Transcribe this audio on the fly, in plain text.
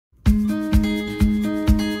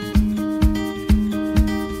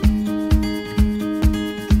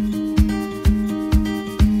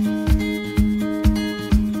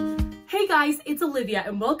it's Olivia,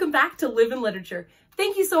 and welcome back to Live in Literature.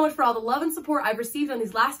 Thank you so much for all the love and support I've received on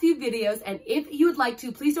these last few videos, and if you would like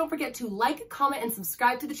to, please don't forget to like, comment, and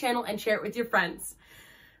subscribe to the channel and share it with your friends.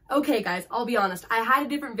 Okay guys, I'll be honest, I had a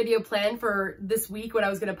different video planned for this week when I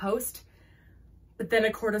was going to post, but then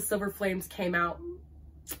A Court of Silver Flames came out.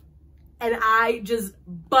 And I just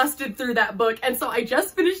busted through that book. And so I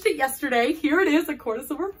just finished it yesterday. Here it is, A Court of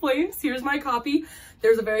Silver Flames. Here's my copy.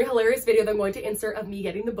 There's a very hilarious video that I'm going to insert of me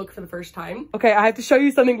getting the book for the first time. Okay, I have to show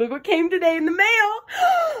you something. Look what came today in the mail.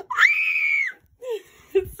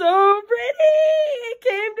 It's so pretty. It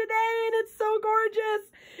came today and it's so gorgeous.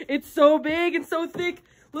 It's so big and so thick.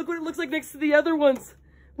 Look what it looks like next to the other ones.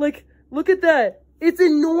 Like, look at that. It's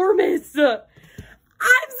enormous. I'm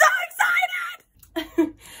so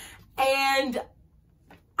excited. And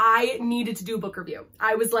I needed to do a book review.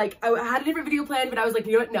 I was like, I had a different video planned, but I was like,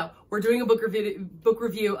 you know what? No, we're doing a book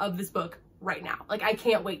review of this book right now. Like, I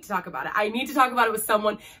can't wait to talk about it. I need to talk about it with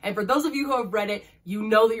someone. And for those of you who have read it, you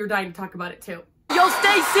know that you're dying to talk about it too. Yo,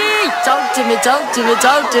 Stacy! Talk to me, talk to me,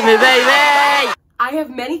 talk to me, baby! I have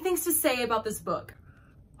many things to say about this book.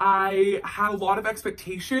 I had a lot of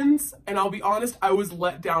expectations, and I'll be honest, I was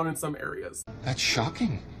let down in some areas. That's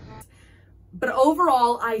shocking. But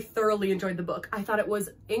overall, I thoroughly enjoyed the book. I thought it was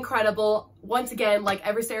incredible. Once again, like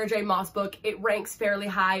every Sarah J. Maas book, it ranks fairly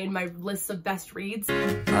high in my lists of best reads.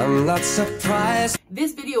 I'm not surprised.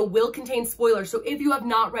 This video will contain spoilers, so if you have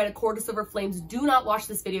not read A Court of Silver Flames, do not watch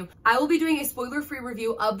this video. I will be doing a spoiler-free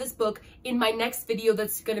review of this book in my next video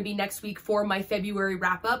that's going to be next week for my February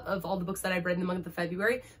wrap-up of all the books that I've read in the month of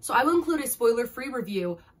February. So I will include a spoiler-free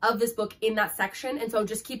review of this book in that section, and so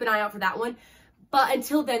just keep an eye out for that one. But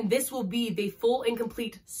until then, this will be the full and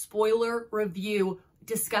complete spoiler review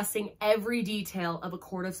discussing every detail of A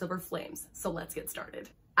Court of Silver Flames. So let's get started.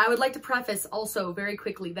 I would like to preface also very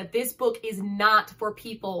quickly that this book is not for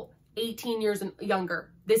people 18 years and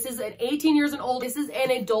younger. This is an 18 years and old. This is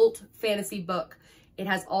an adult fantasy book. It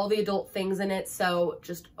has all the adult things in it. So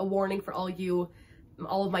just a warning for all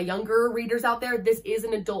of my younger readers out there, this is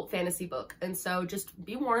an adult fantasy book. And so just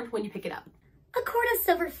be warned when you pick it up. A Court of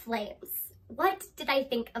Silver Flames. What did I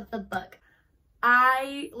think of the book?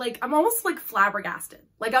 I'm almost like flabbergasted.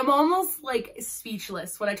 Like I'm almost like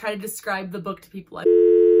speechless when I try to describe the book to people. I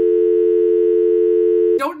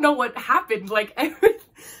don't know what happened. Like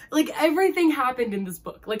everything happened in this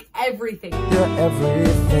book. Like everything. You're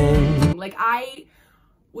everything. Like I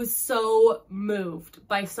was so moved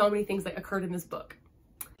by so many things that occurred in this book.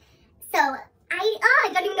 So I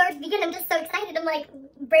don't even know where to begin. I'm just so excited. I'm like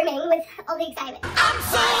brimming with all the excitement. I'm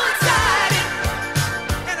so excited,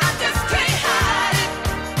 and I just can't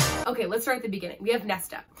hide it. Okay, let's start at the beginning. We have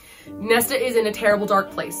Nesta. Nesta is in a terrible,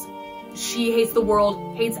 dark place. She hates the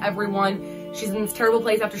world, hates everyone. She's in this terrible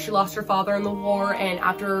place after she lost her father in the war, and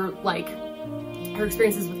after like her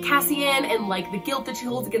experiences with Cassian and like the guilt that she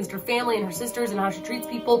holds against her family and her sisters and how she treats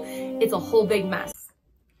people. It's a whole big mess.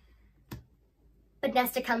 But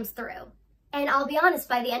Nesta comes through. And I'll be honest,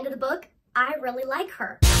 by the end of the book, I really like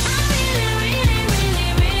her.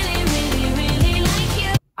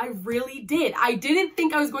 I really did. I didn't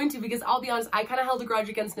think I was going to because I'll be honest, I kind of held a grudge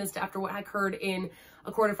against Nesta after what had occurred in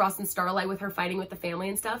A Court of Frost and Starlight with her fighting with the family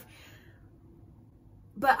and stuff.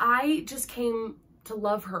 But I just came to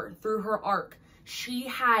love her through her arc. She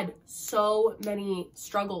had so many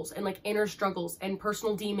struggles and like inner struggles and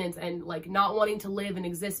personal demons and like not wanting to live and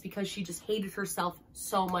exist because she just hated herself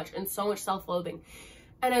so much and so much self-loathing.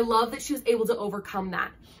 And I love that she was able to overcome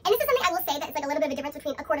that. And this is something I will say that it's like a little bit of a difference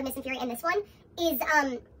between A Court of Mist and Fury and this one is, I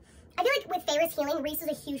feel like with Feyre's healing, Rhys was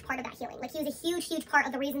a huge part of that healing. Like he was a huge, huge part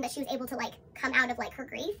of the reason that she was able to like come out of like her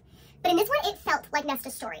grief. But in this one, it felt like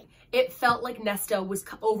Nesta's story. It felt like Nesta was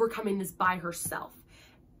overcoming this by herself.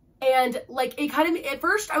 And like, it kind of, at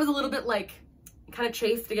first I was a little bit like, kind of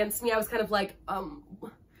chafed against me. I was kind of like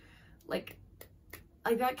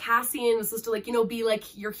that Cassian was supposed to like, you know, be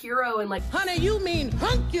like your hero and like, Honey, you mean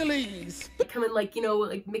Hercules. Come and like, you know,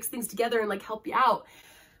 like mix things together and like help you out.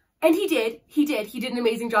 And he did an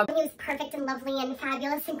amazing job. He was perfect and lovely and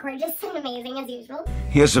fabulous and gorgeous and amazing as usual.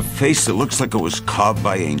 He has a face that looks like it was carved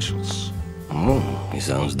by angels. Oh, he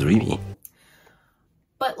sounds dreamy.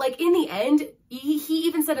 But like in the end, he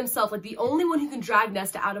even said himself, like the only one who can drag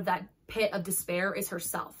Nesta out of that pit of despair is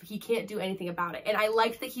herself. He can't do anything about it. And I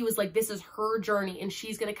liked that he was like, this is her journey and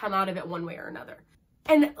she's going to come out of it one way or another.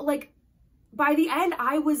 And like by the end,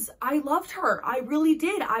 I loved her. I really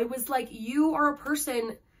did. I was like, you are a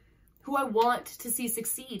person who I want to see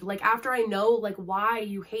succeed. Like after I know like why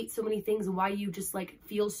you hate so many things and why you just like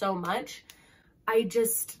feel so much, I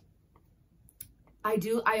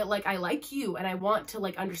like you and I want to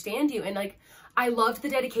like understand you. And like, I loved the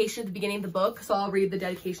dedication at the beginning of the book, so I'll read the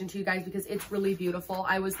dedication to you guys because it's really beautiful.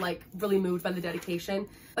 I was like really moved by the dedication.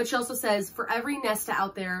 But she also says, for every Nesta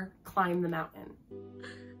out there, climb the mountain.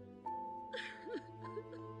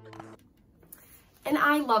 And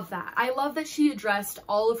I love that. I love that she addressed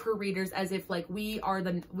all of her readers as if like we are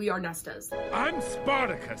Nestas. I'm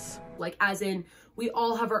Spartacus. Like as in we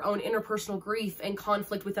all have our own interpersonal grief and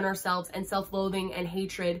conflict within ourselves and self-loathing and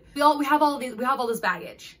hatred. We have all this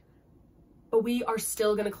baggage. But we are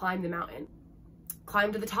still gonna climb the mountain.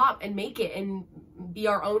 Climb to the top and make it and be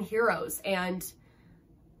our own heroes. And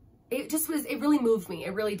it really moved me.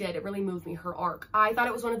 It really did. It really moved me, her arc. I thought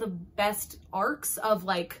it was one of the best arcs of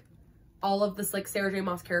like all of this like Sarah J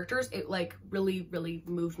Maas characters. It like really, really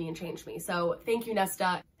moved me and changed me. So thank you,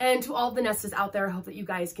 Nesta. And to all of the Nestas out there, I hope that you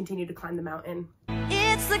guys continue to climb the mountain.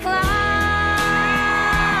 It's the climb.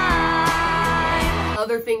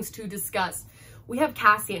 Other things to discuss. We have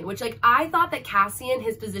Cassian, which like I thought that Cassian,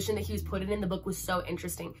 his position that he was put in the book was so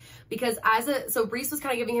interesting because so Reese was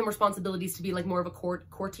kind of giving him responsibilities to be like more of a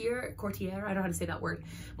courtier, I don't know how to say that word,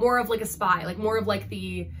 more of like a spy, like more of like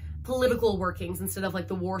the political workings instead of like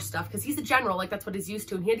the war stuff, because he's a general, like that's what he's used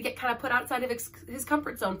to, and he had to get kind of put outside of his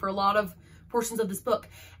comfort zone for a lot of portions of this book.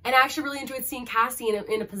 And I actually really enjoyed seeing Cassian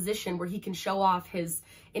in a position where he can show off his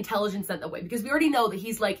intelligence that way, because we already know that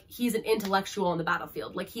he's an intellectual on the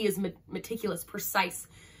battlefield. Like he is meticulous, precise.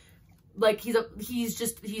 Like he's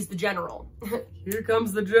the general. Here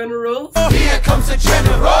comes the general. Here comes the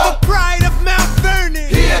general. The pride of Mount Vernon.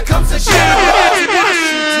 Here comes the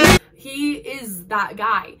general. He is that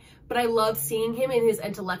guy. But I love seeing him in his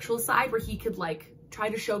intellectual side where he could like try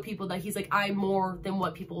to show people that he's like, I'm more than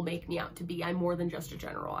what people make me out to be. I'm more than just a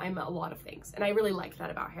general. I'm a lot of things. And I really like that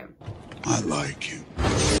about him. I like him.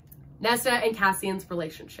 Nesta and Cassian's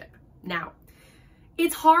relationship. Now,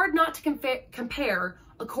 it's hard not to compare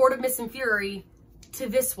A Court of Mist and Fury to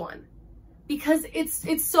this one. Because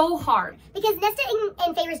it's so hard. Because Nesta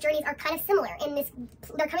and Feyre's journeys are kind of similar in this.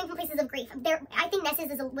 They're coming from places of grief. I think Nesta's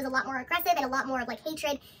was a lot more aggressive and a lot more of like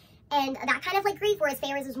hatred and that kind of like grief, whereas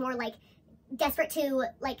Feyre's was more like desperate to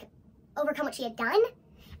like overcome what she had done.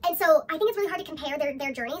 And so I think it's really hard to compare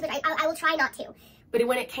their journeys, but I will try not to. But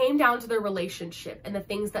when it came down to their relationship and the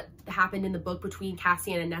things that happened in the book between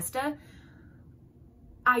Cassian and Nesta,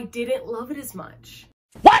 I didn't love it as much.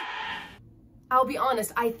 What? I'll be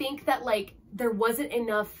honest, I think that like there wasn't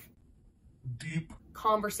enough Deep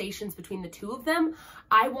conversations between the two of them.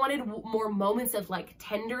 I wanted more moments of like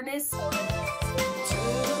tenderness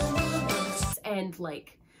and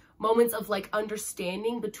like moments of like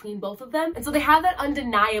understanding between both of them. And so they have that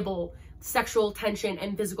undeniable sexual tension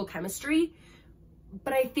and physical chemistry.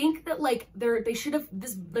 But I think that like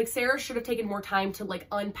Sarah should have taken more time to like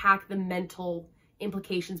unpack the mental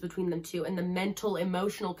implications between them two and the mental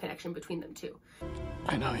emotional connection between them two.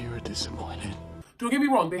 I know you were disappointed. Don't get me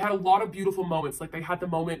wrong, they had a lot of beautiful moments. Like they had the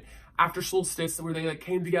moment after Solstice where they like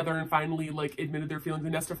came together and finally like admitted their feelings.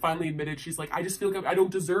 And Nesta finally admitted, she's like, I just feel like I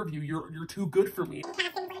don't deserve you. You're too good for me.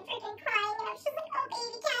 Cassian's like freaking crying, and I'm just like, oh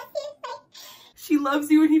baby Cassian, She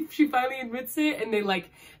loves you, and she finally admits it, and they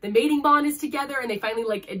like the mating bond is together, and they finally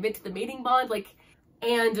like admit to the mating bond, like,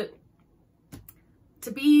 and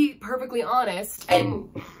to be perfectly honest, and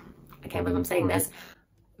I can't believe I'm saying this,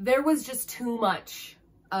 there was just too much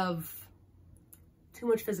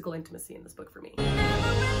physical intimacy in this book for me.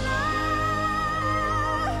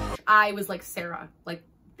 I was like, Sarah, like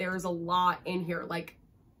there's a lot in here. Like,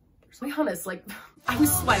 to be honest, like I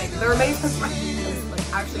was sweating. There were many times where I was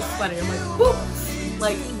like actually sweating. I'm like, whoa,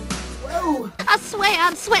 like, whoa. I swear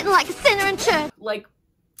I'm sweating like a sinner in church. Like,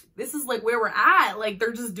 this is like where we're at. Like,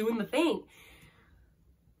 they're just doing the thing.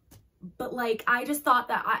 But like, I just thought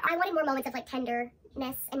that I wanted more moments of like tenderness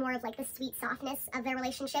and more of like the sweet softness of their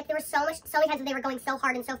relationship. There were so many times where they were going so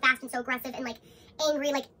hard and so fast and so aggressive and like angry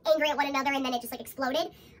at one another, and then it just like exploded.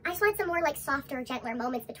 I just wanted some more like softer, gentler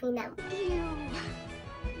moments between them.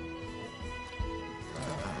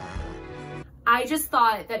 I just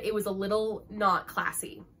thought that it was a little not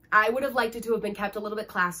classy. I would have liked it to have been kept a little bit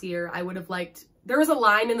classier. I would have liked, there was a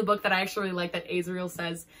line in the book that I actually really like that Azriel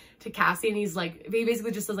says to Cassie, and he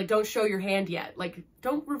basically just says like, don't show your hand yet. Like,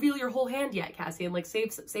 don't reveal your whole hand yet, Cassie, and like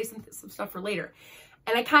save some stuff for later.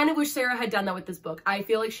 And I kind of wish Sarah had done that with this book. I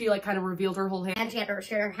feel like she like kind of revealed her whole hand. And she had her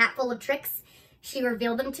hat full of tricks. She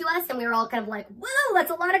revealed them to us, and we were all kind of like, whoa, that's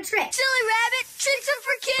a lot of tricks. Silly rabbit, tricks are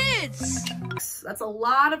for kids. That's a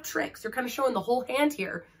lot of tricks. You're kind of showing the whole hand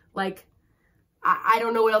here. Like, I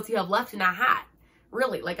don't know what else you have left in that hat.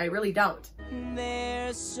 Really, like I really don't.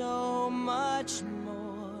 There's so much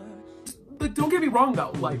more. Like, don't get me wrong though,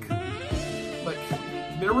 like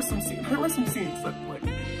there were some scenes that like,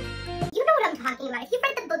 You know what I'm about it. If you've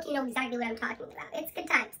read the book, you know exactly what I'm talking about. It's good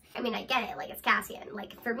times. I mean, I get it. Like, it's Cassian.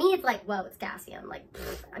 Like, for me, it's like, whoa, it's Cassian. Like,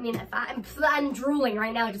 pfft. I mean, if I'm drooling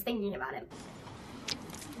right now just thinking about it.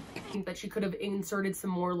 That she could have inserted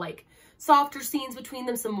some more, like, softer scenes between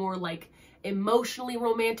them, some more, like, emotionally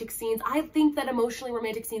romantic scenes. I think that emotionally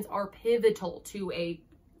romantic scenes are pivotal to a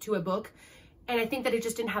book, and I think that it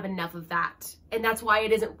just didn't have enough of that, and that's why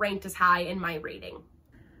it isn't ranked as high in my rating.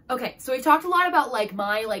 Okay, so we've talked a lot about like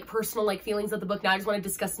my like personal like feelings of the book. Now I just want to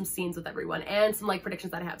discuss some scenes with everyone and some like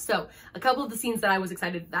predictions that I have. So a couple of the scenes that I was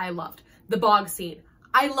excited, that I loved. The bog scene.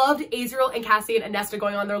 I loved Azriel and Cassian and Nesta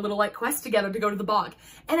going on their little like quest together to go to the bog.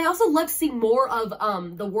 And I also loved seeing more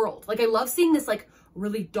of the world. Like I love seeing this like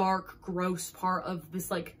really dark, gross part of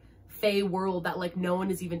this like Fae world that like no one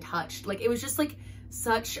has even touched. Like it was just like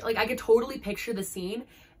such, like I could totally picture the scene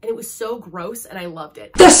and it was so gross and I loved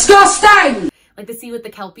it. Disgusting! Like the scene with the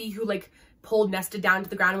Kelpie who like pulled Nesta down to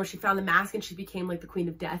the ground where she found the mask and she became like the queen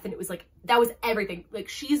of death, and it was like, that was everything. Like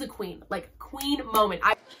she's a queen, like queen moment.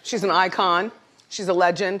 She's an icon, she's a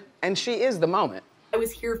legend, and she is the moment. I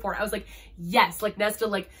was here for it. I was like, yes, like Nesta,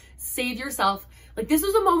 like save yourself. Like this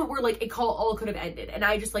was a moment where like it all could have ended, and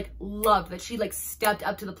I just like loved that she like stepped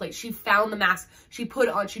up to the plate. She found the mask, she put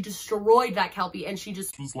it on, she destroyed that Kelpie, and she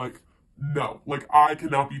just was like, no, like I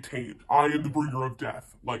cannot be tamed. I am the bringer of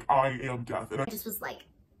death. Like I am death. And I just was like,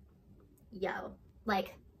 yo,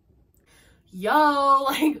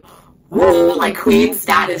 woo, like queen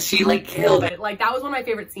status. She like killed it. Like that was one of my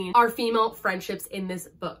favorite scenes. Our female friendships in this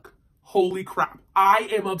book. holy crap. I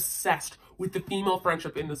am obsessed with the female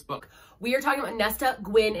friendship in this book. We are talking about Nesta,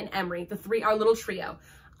 Gwyn, and Emery, our little trio.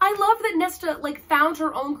 I love that Nesta like found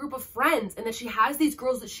her own group of friends and that she has these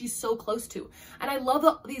girls that she's so close to. And I love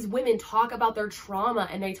that these women talk about their trauma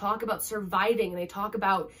and they talk about surviving and they talk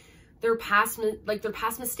about their past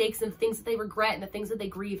mistakes and the things that they regret and the things that they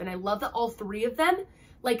grieve. And I love that all three of them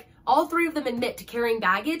admit to carrying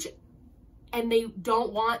baggage, and they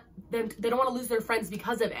don't want to lose their friends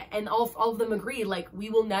because of it. And all of them agree, like, we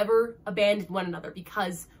will never abandon one another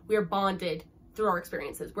because we are bonded through our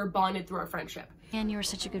experiences. We're bonded through our friendship. And you're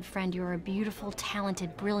such a good friend. You're a beautiful,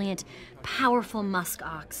 talented, brilliant, powerful musk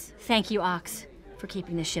ox. Thank you, Ox, for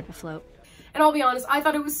keeping the ship afloat. And I'll be honest, I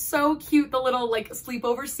thought it was so cute, the little like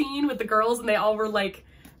sleepover scene with the girls, and they all were like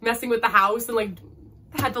messing with the house and like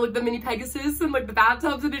had the mini Pegasus and like the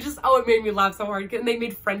bathtubs, and it just, oh, it made me laugh so hard. And they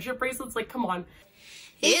made friendship bracelets, like, come on.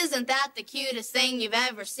 Isn't that the cutest thing you've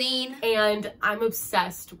ever seen? And I'm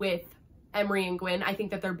obsessed with Emery and Gwyn. I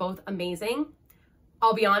think that they're both amazing.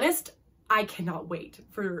 I'll be honest, I cannot wait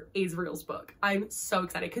for Azriel's book. I'm so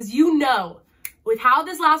excited because, you know, with how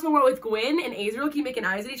this last one went with Gwyn and Azriel keep making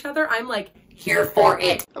eyes at each other, I'm like here for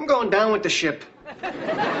it. I'm going down with the ship.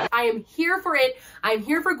 I am here for it. I'm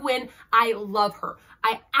here for Gwyn. I love her.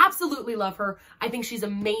 I absolutely love her. I think she's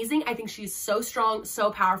amazing. I think she's so strong, so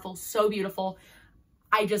powerful, so beautiful.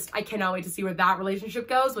 I cannot wait to see where that relationship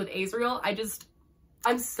goes with Azriel.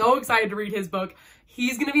 I'm so excited to read his book.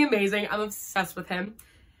 He's gonna be amazing. I'm obsessed with him.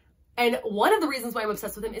 And one of the reasons why I'm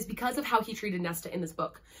obsessed with him is because of how he treated Nesta in this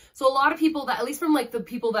book. So a lot of people that, at least from like the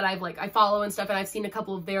people that I follow and stuff, and I've seen a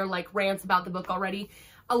couple of their like rants about the book already,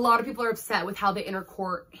 a lot of people are upset with how the inner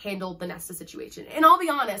court handled the Nesta situation. And I'll be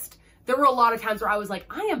honest, there were a lot of times where I was like,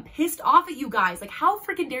 I am pissed off at you guys. Like, how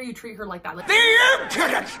freaking dare you treat her like that? Like, The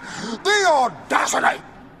impudence! The audacity!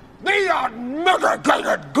 The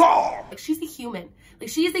unmitigated gall! Like, she's a human. Like,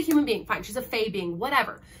 she is a human being. Fine, she's a fae being,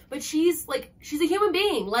 whatever. But she's a human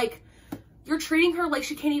being. Like, you're treating her like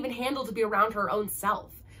she can't even handle to be around her own self.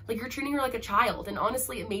 Like, you're treating her like a child. And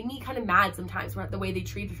honestly, it made me kind of mad sometimes the way they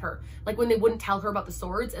treated her. Like, when they wouldn't tell her about the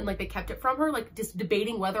swords and, like, they kept it from her, like, just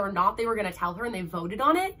debating whether or not they were going to tell her, and they voted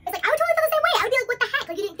on it. It's like, I would totally feel the same way. I would be like, what the heck?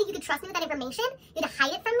 Like, you didn't think you could trust me with that information? You had to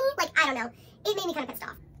hide it from me? Like, I don't know. It made me kind of pissed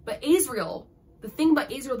off. But Azriel, the thing about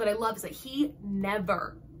Azriel that I love is that he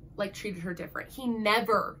never, like, treated her different. He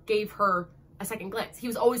never gave her a second glance. He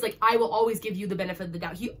was always like, I will always give you the benefit of the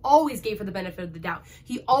doubt. He always gave her the benefit of the doubt.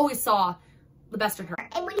 He always saw the best in her.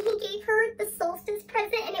 And when he gave her the solstice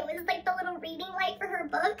present and it was like the little reading light for her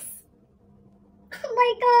books, oh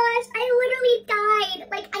my gosh, I literally died.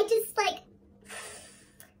 Like,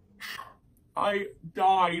 I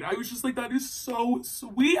died. I was just like, that is so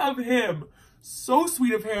sweet of him. So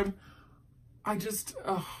sweet of him.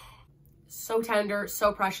 So tender,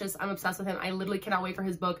 so precious. I'm obsessed with him. I literally cannot wait for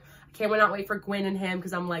his book. I cannot wait for Gwyn and him,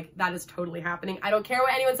 because I'm like, that is totally happening. I don't care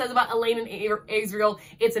what anyone says about Elaine and Azriel.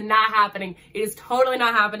 It's not happening. It is totally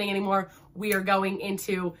not happening anymore. We are going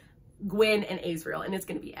into Gwyn and Azriel, and it's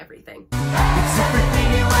going to be everything.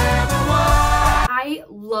 I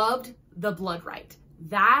loved the blood rite.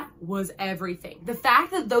 That was everything. The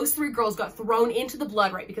fact that those three girls got thrown into the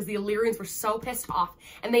blood, right, because the Illyrians were so pissed off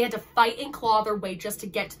and they had to fight and claw their way just to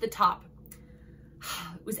get to the top.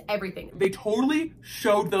 It was everything. They totally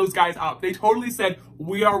showed those guys up. They totally said,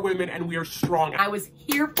 we are women and we are strong. I was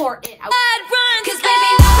here for it. I was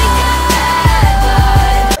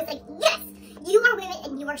like, yes, you are women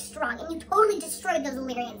and you are strong, and you totally destroyed those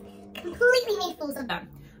Illyrians. Completely made fools of them.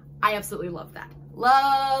 I absolutely loved that.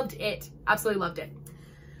 Loved it. Absolutely loved it.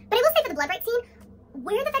 But I will say for the blood right scene,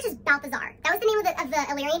 where the fetch is Balthazar? That was the name of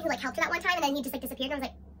the Illyrian who like helped her that one time, and then he just like disappeared. And I was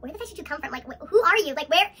like, where the fetch did you come from? Like, who are you? Like,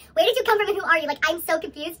 where did you come from and who are you? Like, I'm so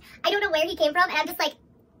confused. I don't know where he came from, and I'm just like,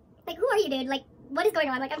 who are you, dude? Like, what is going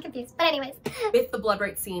on? Like, I'm confused. But anyways. With the blood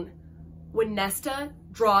right scene, when Nesta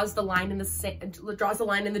draws the line in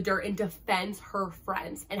the dirt and defends her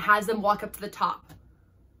friends and has them walk up to the top,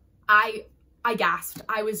 I gasped.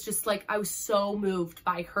 I was just like, I was so moved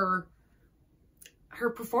by her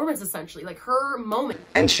performance, essentially, like her moment.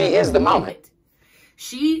 And she is the moment.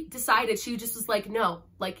 She decided, she just was like, no,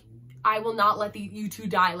 like, I will not let you two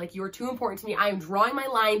die. Like, you are too important to me. I am drawing my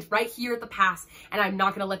lines right here at the pass, and I'm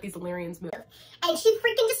not going to let these Illyrians move. And she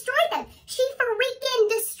freaking destroyed them. She freaking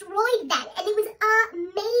destroyed them, and it was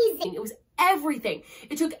amazing. It was everything.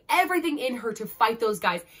 It took everything in her to fight those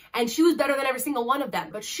guys, and she was better than every single one of them,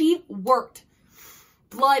 but she worked.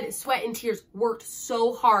 Blood, sweat, and tears, worked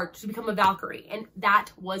so hard to become a Valkyrie, and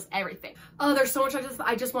that was everything. Oh, there's so much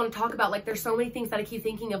I just want to talk about. Like, there's so many things that I keep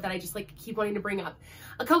thinking of that I just like keep wanting to bring up.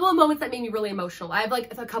 A couple of moments that made me really emotional. I have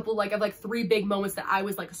like a couple, like I have like 3 big moments that I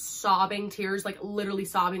was like sobbing tears, like literally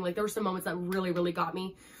sobbing. Like there were some moments that really, really got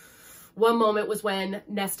me. One moment was when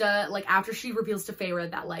Nesta, like after she reveals to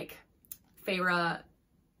Feyre that like Feyre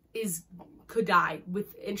could die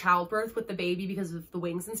in childbirth with the baby because of the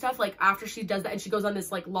wings and stuff. Like after she does that and she goes on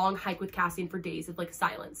this like long hike with Cassian for days of like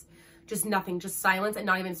silence, just nothing, just silence and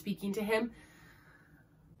not even speaking to him.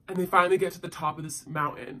 And they finally get to the top of this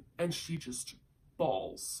mountain and she just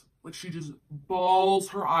bawls. Like she just bawls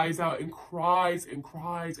her eyes out and cries and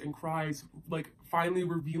cries and cries, like finally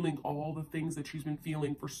revealing all the things that she's been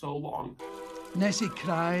feeling for so long. Nessie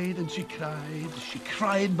cried and she cried. She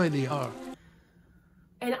cried by the hour.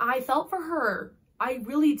 And I felt for her. I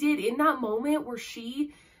really did. In that moment where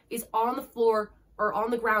she is on the floor or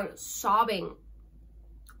on the ground sobbing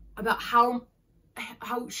about how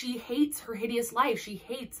she hates her hideous life. She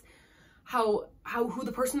hates who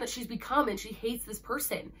the person that she's become, and she hates this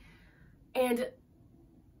person. And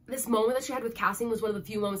this moment that she had with Cassian was one of the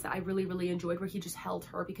few moments that I really, really enjoyed, where he just held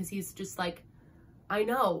her, because he's just like, I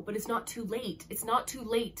know, but it's not too late. It's not too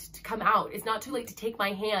late to come out. It's not too late to take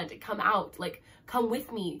my hand and come out. Like, come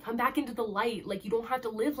with me. Come back into the light. Like, you don't have to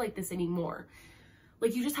live like this anymore.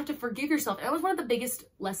 Like, you just have to forgive yourself. And that was one of the biggest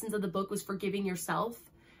lessons of the book, was forgiving yourself.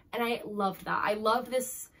 And I loved that. I loved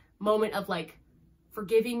this moment of, like,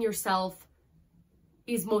 forgiving yourself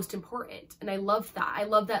is most important. And I loved that. I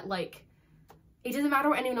love that, like, it doesn't matter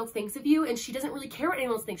what anyone else thinks of you, and she doesn't really care what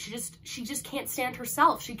anyone else thinks. She just can't stand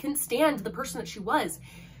herself. She couldn't stand the person that she was.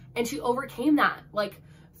 And she overcame that, like,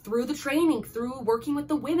 through the training, through working with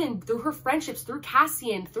the women, through her friendships, through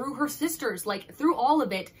Cassian, through her sisters, like, through all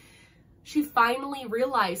of it. She finally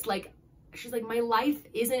realized, like, she's like, my life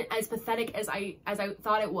isn't as pathetic as I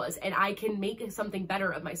thought it was, and I can make something better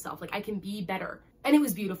of myself. Like, I can be better. And it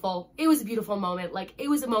was beautiful. It was a beautiful moment. Like, it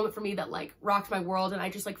was a moment for me that, like, rocked my world, and I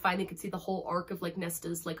just, like, finally could see the whole arc of, like,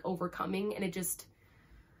 Nesta's, like, overcoming, and it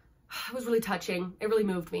was really touching. It really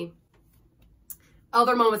moved me.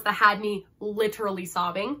 Other moments that had me literally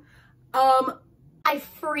sobbing. I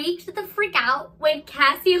freaked the freak out when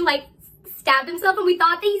Cassian, like, stabbed himself, and we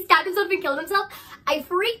thought that he stabbed himself and killed himself. I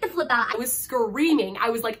freaked the flip out. I was screaming.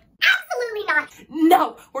 I was like, absolutely not.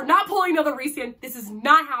 No, we're not pulling another Rhysand. This is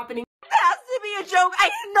not happening. It has to be a joke. I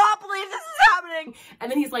do not believe this is happening.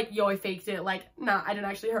 And then he's like, yo, I faked it. Like, nah, I didn't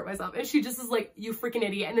actually hurt myself. And she just is like, you freaking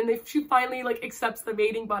idiot. And then she finally, like, accepts the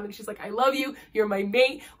mating bond, and she's like, I love you. You're my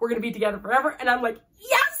mate. We're gonna be together forever. And I'm like,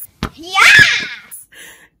 yes! Yes!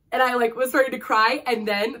 And I, like, was starting to cry. And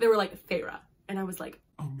then they were like, Feyre. And I was like,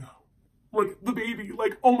 oh no. Like, the baby.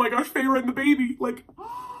 Like, oh my gosh, Feyre and the baby. Like,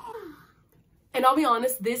 and I'll be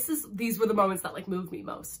honest, these were the moments that, like, moved me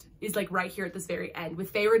most, is, like, right here at this very end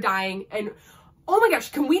with Feyre dying. And oh my gosh,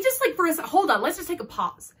 can we just, like, for a second, hold on, let's just take a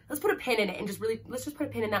pause. Let's put a pin in it and let's just put a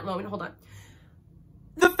pin in that moment. Hold on.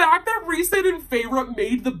 The fact that Rhysand and Feyre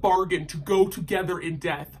made the bargain to go together in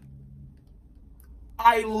death,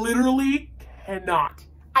 I literally cannot.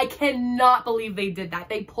 I cannot believe they did that.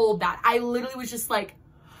 They pulled that. I literally was just like,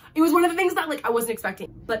 it was one of the things that, like, I wasn't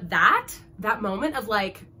expecting. But that moment of,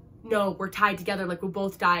 like, no, we're tied together, like, we'll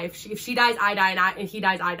both die. If she dies, I die, and he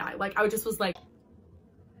dies, I die. Like, I just was like,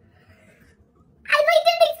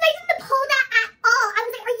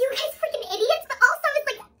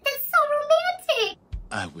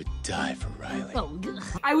 die for Riley. Oh,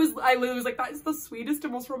 I literally was like, that is the sweetest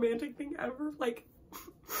and most romantic thing ever. Like,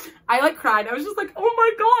 I like cried. I was just like, oh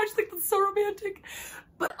my gosh, like that's so romantic.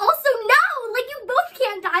 But also, no, like you both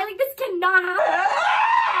can't die. Like this cannot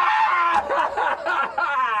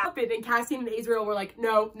happen. And Cassian and Azrael were like,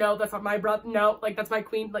 no, that's not my brother. No, like that's my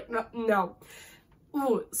queen. Like, no.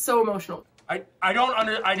 Ooh, so emotional. I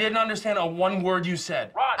didn't understand a one word you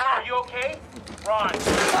said. Ron, are you okay? Ron.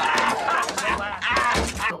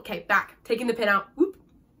 Okay, back. Taking the pin out. Whoop.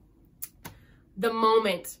 The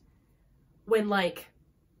moment when like,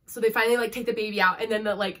 so they finally like take the baby out, and then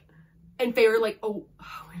the like, and Feyre like, and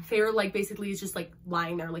Feyre like basically is just like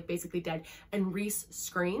lying there, like basically dead. And Rhys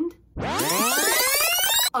screamed.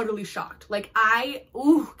 Utterly shocked. Like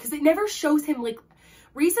because it never shows him like,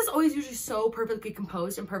 Rhys is always usually so perfectly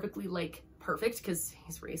composed and perfectly like perfect because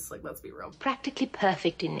he's Rhys, like let's be real. Practically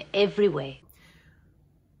perfect in every way.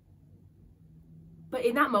 But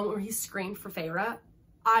in that moment where he screamed for Feyre,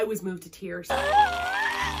 I was moved to tears.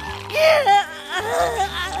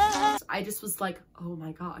 I just was like, oh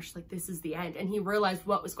my gosh, like this is the end. And he realized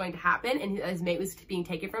what was going to happen, and his mate was being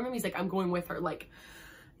taken from him. He's like, I'm going with her. Like,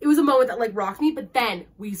 it was a moment that like rocked me. But then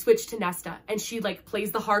we switched to Nesta, and she like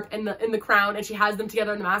plays the harp and the crown, and she has them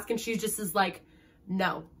together in the mask, and she just is like,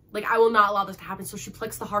 no, like I will not allow this to happen. So she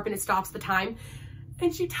plucks the harp and it stops the time,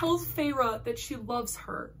 and she tells Feyre that she loves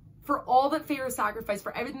her. For all that Feyre sacrificed,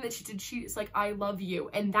 for everything that she did, she's like, I love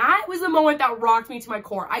you. And that was the moment that rocked me to my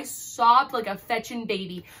core. I sobbed like a fetching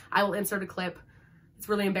baby. I will insert a clip. It's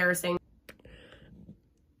really embarrassing.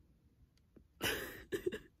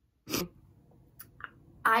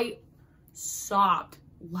 I sobbed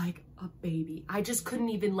like a baby. I just couldn't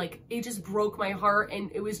even like, it just broke my heart.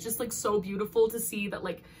 And it was just like so beautiful to see that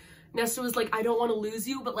like, Nesta was like, I don't want to lose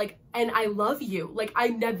you, but like, and I love you. Like,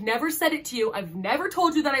 I've never said it to you. I've never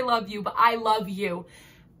told you that I love you, but I love you.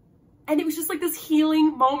 And it was just like this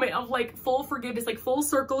healing moment of like full forgiveness, like full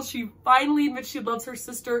circle. She finally admits she loves her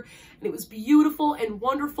sister, and it was beautiful and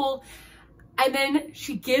wonderful. And then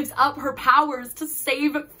she gives up her powers to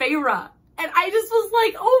save Feyre. And I just was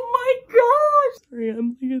like, oh my gosh. Sorry,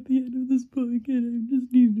 I'm like at the end of this book, and I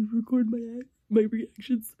just need to record my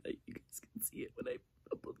reactions so that you guys can see it when I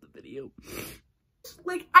upload the video.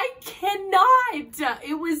 Like, I cannot.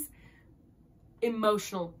 It was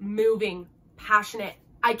emotional, moving, passionate.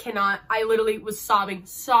 I cannot. I literally was sobbing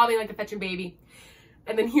like a fetching baby.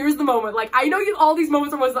 And then here's the moment. Like, I know all these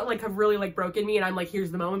moments are ones that like have really like broken me, and I'm like,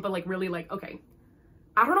 here's the moment, but like really like, okay.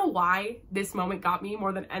 I don't know why this moment got me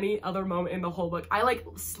more than any other moment in the whole book. I like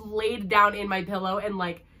laid down in my pillow and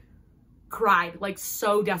like cried like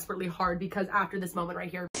so desperately hard because after this moment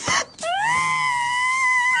right here.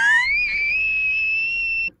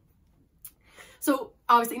 So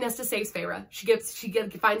obviously Nesta saves Feyre. She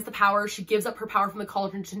finds the power. She gives up her power from the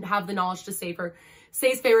cauldron to have the knowledge to save her.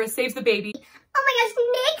 Saves Feyre, saves the baby. Oh my gosh,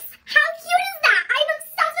 Nyx! How cute is that? I'm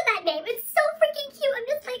obsessed with that name. It's so freaking cute. I'm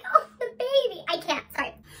just like, oh, the baby. I can't,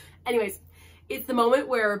 sorry. Anyways, it's the moment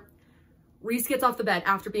where Rhys gets off the bed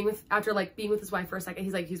after being with his wife for a second.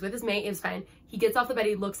 He's with his mate, it's fine. He gets off the bed,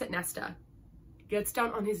 he looks at Nesta, gets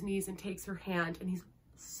down on his knees and takes her hand, and he's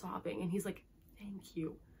sobbing, and he's like, thank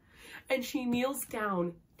you. And she kneels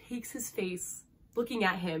down, takes his face, looking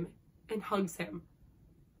at him, and hugs him.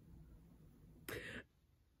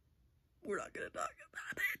 We're not gonna talk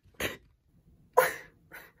about it.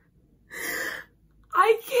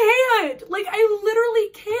 I can't. Like, I literally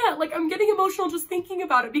can't. Like, I'm getting emotional just thinking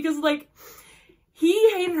about it because, like,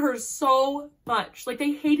 he hated her so much. Like,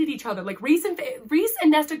 they hated each other. Like, Rhys and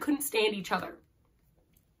Nesta couldn't stand each other.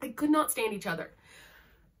 They could not stand each other.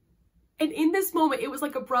 And in this moment, it was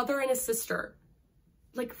like a brother and a sister,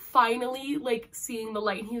 like, finally, like, seeing the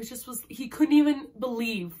light. And he couldn't even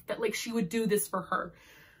believe that, like, she would do this for her.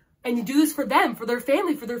 And do this for them, for their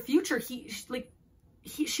family, for their future.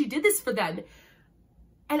 She did this for them.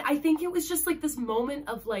 And I think it was just like this moment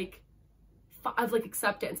of like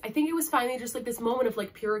acceptance. I think it was finally just like this moment of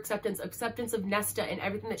like pure acceptance of Nesta and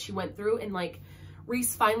everything that she went through, and like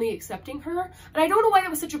Rhys finally accepting her. And I don't know why that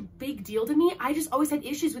was such a big deal to me. I just always had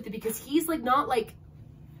issues with it because he's like not like,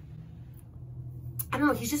 I don't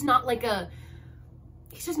know, he's just not like that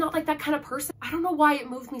kind of person. I don't know why it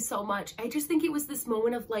moved me so much. I just think it was this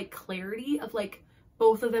moment of like clarity of like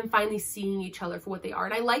both of them finally seeing each other for what they are.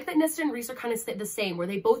 And I like that Nesta and Rhys are kind of the same, where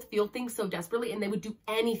they both feel things so desperately and they would do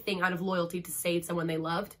anything out of loyalty to save someone they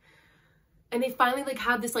loved. And they finally like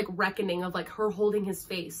have this like reckoning of like her holding his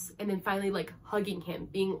face and then finally like hugging him,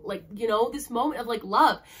 being like, you know, this moment of like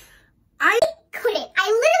love. I literally couldn't.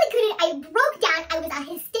 I broke down. I was a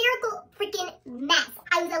hysterical freaking mess.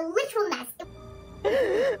 I was a literal mess.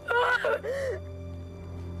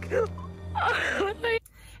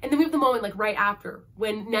 And then we have the moment like right after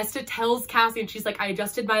when Nesta tells Cassie and she's like, I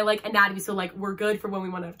adjusted my like anatomy so like we're good for when we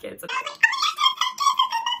want to have kids.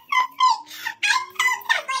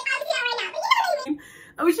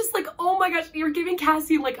 I was just like, oh my gosh, you're giving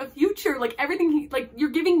Cassie like a future, like everything, like you're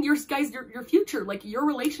giving your guys your future, like your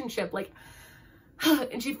relationship, like,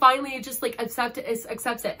 and she finally just like accepts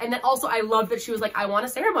it. And then also I love that she was like, I want a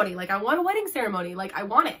ceremony, like I want a wedding ceremony, like I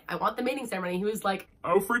want it, I want the mating ceremony. He was like,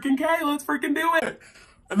 oh freaking Kay, let's freaking do it.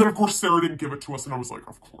 And then of course Sarah didn't give it to us, and I was like,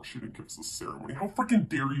 of course she didn't give us a ceremony. How freaking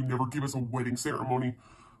dare you never give us a wedding ceremony?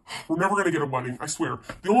 We're never gonna get a wedding, I swear.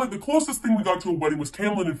 The closest thing we got to a wedding was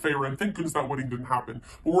Tamlin and Feyre, and thank goodness that wedding didn't happen.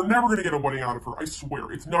 But we're never gonna get a wedding out of her, I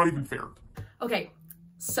swear. It's not even fair. Okay,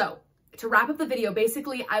 so to wrap up the video,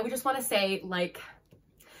 basically I would just want to say, like,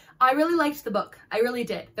 I really liked the book. I really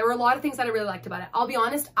did. There were a lot of things that I really liked about it. I'll be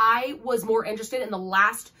honest, I was more interested in the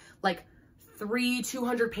last like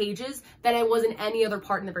 200 pages than I was in any other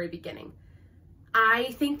part in the very beginning.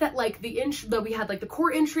 I think that like that we had like the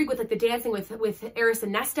core intrigue with like the dancing with Eris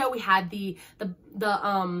and Nesta. We had the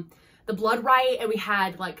blood riot, and we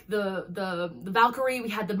had like the Valkyrie. We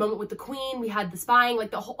had the moment with the queen. We had the spying,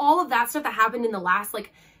 like all of that stuff that happened in the last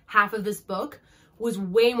like half of this book was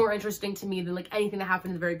way more interesting to me than like anything that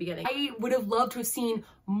happened in the very beginning. I would have loved to have seen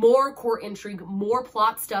more core intrigue, more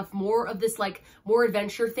plot stuff, more of this like more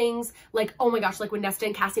adventure things. Like, oh my gosh, like when Nesta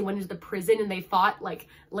and Cassie went into the prison and they fought like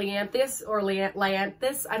Leanthus or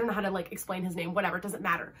Leanthus. I don't know how to like explain his name, whatever, it doesn't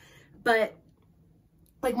matter. But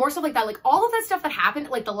like more stuff like that, like all of that stuff that happened,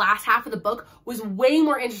 like the last half of the book was way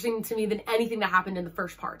more interesting to me than anything that happened in the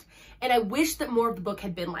first part. And I wish that more of the book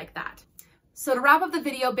had been like that. So to wrap up the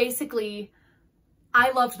video, basically,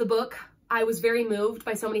 I loved the book. I was very moved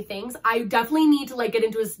by so many things. I definitely need to like get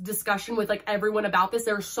into a discussion with like everyone about this.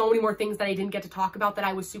 There are so many more things that I didn't get to talk about that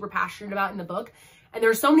I was super passionate about in the book. And there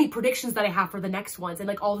are so many predictions that I have for the next ones and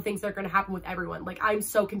like all the things that are going to happen with everyone. Like I'm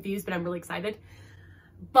so confused, but I'm really excited.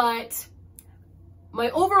 But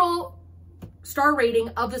my overall star rating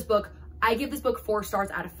of this book, I give this book 4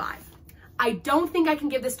 stars out of 5. I don't think I can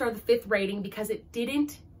give this star the 5th rating because it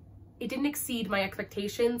didn't exceed my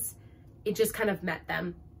expectations. It just kind of met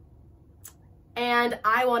them. And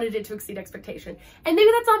I wanted it to exceed expectation. And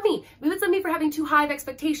maybe that's on me. Maybe that's on me for having too high of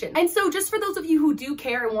expectation. And so just for those of you who do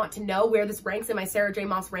care and want to know where this ranks in my Sarah J.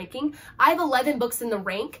 Maas ranking, I have 11 books in the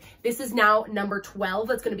rank. This is now number 12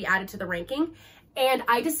 that's going to be added to the ranking. And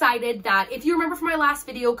I decided that, if you remember from my last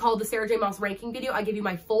video called the Sarah J. Maas ranking video, I give you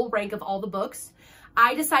my full rank of all the books.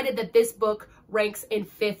 I decided that this book ranks in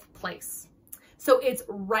 5th place. So it's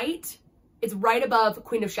right above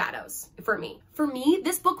Queen of Shadows for me. For me,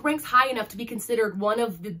 this book ranks high enough to be considered one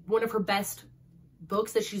of her best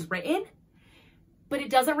books that she's written, but it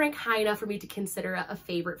doesn't rank high enough for me to consider a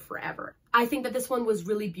favorite forever. I think that this one was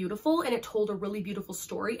really beautiful and it told a really beautiful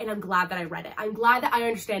story, and I'm glad that I read it. I'm glad that I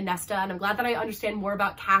understand Nesta, and I'm glad that I understand more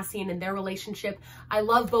about Cassian and their relationship. I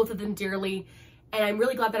love both of them dearly, and I'm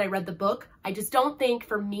really glad that I read the book. I just don't think,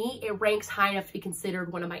 for me, it ranks high enough to be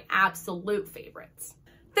considered one of my absolute favorites.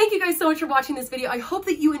 Thank you guys so much for watching this video. I hope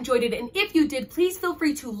that you enjoyed it, and if you did, please feel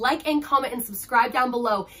free to like and comment and subscribe down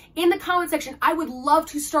below. In the comment section, I would love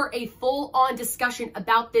to start a full-on discussion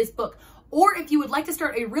about this book. Or if you would like to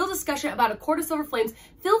start a real discussion about A Court of Silver Flames,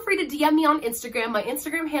 feel free to DM me on Instagram. My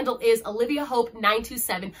Instagram handle is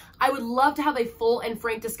OliviaHope927. I would love to have a full and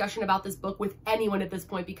frank discussion about this book with anyone at this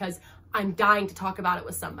point because I'm dying to talk about it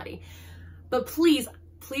with somebody. But please,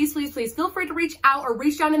 please, please, please feel free to reach out or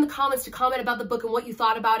reach down in the comments to comment about the book and what you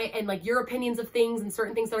thought about it and like your opinions of things and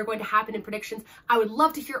certain things that are going to happen in predictions. I would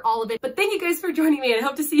love to hear all of it. But thank you guys for joining me, and I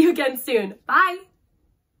hope to see you again soon. Bye!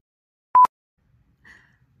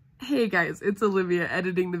 Hey guys, it's Olivia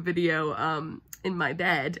editing the video in my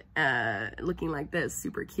bed, looking like this,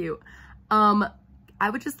 super cute. I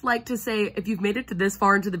would just like to say, if you've made it to this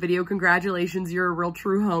far into the video, congratulations, you're a real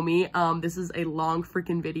true homie. This is a long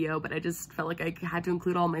freaking video, but I just felt like I had to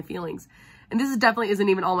include all my feelings. And this definitely isn't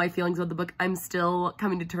even all my feelings about the book. I'm still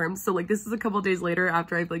coming to terms. So like this is a couple days later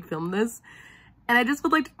after I've like filmed this. And I just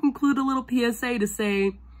would like to conclude a little PSA to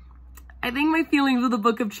say, I think my feelings with the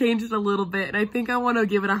book have changed a little bit, and I think I want to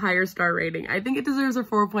give it a higher star rating. I think it deserves a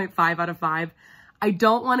 4.5 out of 5. I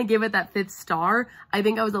don't want to give it that 5th star. I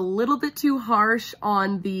think I was a little bit too harsh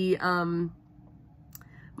on the,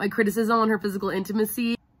 my criticism on her physical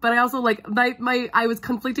intimacy. But I also like, I was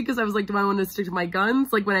conflicted because I was like, do I want to stick to my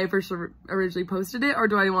guns? Like when I first originally posted it, or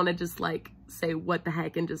do I want to just like say what the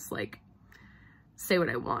heck and just like say what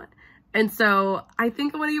I want? And so I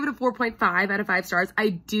think I want to give it a 4.5 out of 5 stars. I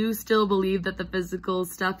do still believe that the physical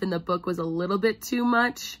stuff in the book was a little bit too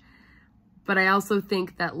much, but I also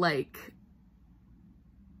think that like,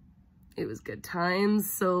 it was good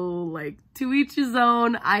times. So like to each his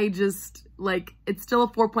own. I just like, it's still a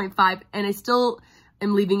 4.5 and I still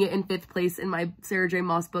am leaving it in 5th place in my Sarah J.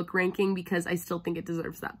 Maas book ranking because I still think it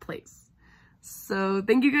deserves that place. So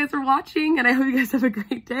thank you guys for watching and I hope you guys have a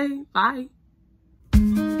great day. Bye.